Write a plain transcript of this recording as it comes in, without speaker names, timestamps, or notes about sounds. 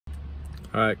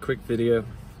All right, quick video.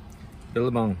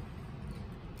 Billabong,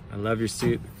 I love your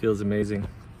suit, it feels amazing,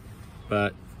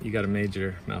 but you got a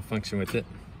major malfunction with it.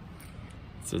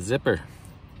 It's a zipper.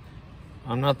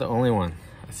 I'm not the only one.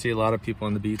 I see a lot of people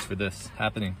on the beach with this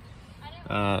happening.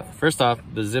 First off,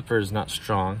 the zipper is not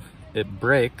strong. It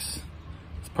breaks,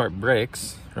 this part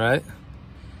breaks, right?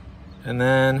 And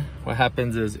then what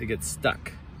happens is it gets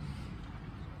stuck.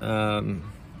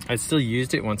 I still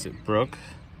used it once it broke,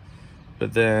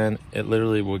 but then it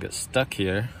literally will get stuck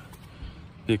here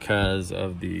because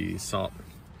of the salt.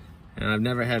 And I've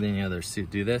never had any other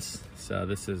suit do this, so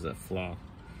this is a flaw.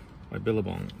 My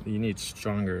Billabong, you need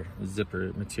stronger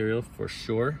zipper material for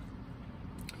sure.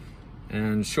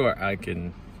 And sure, I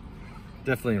can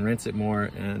definitely rinse it more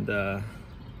and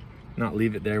not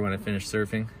leave it there when I finish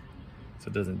surfing, so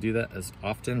it doesn't do that as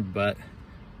often, but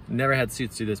never had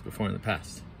suits do this before in the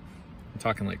past. I'm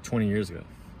talking like 20 years ago.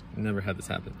 Never had this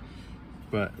happen.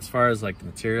 But as far as like the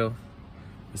material,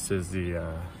 this is the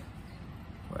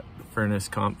Furnace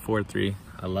Comp 4.3.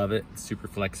 I love it. It's super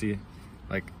flexy.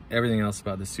 Like everything else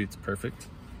about this suit's perfect,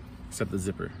 except the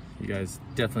zipper. You guys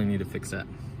definitely need to fix that.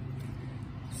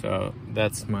 So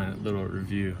that's my little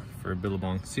review for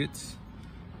Billabong suits.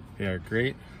 They are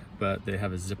great, but they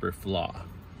have a zipper flaw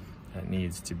that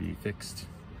needs to be fixed.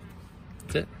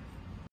 That's it.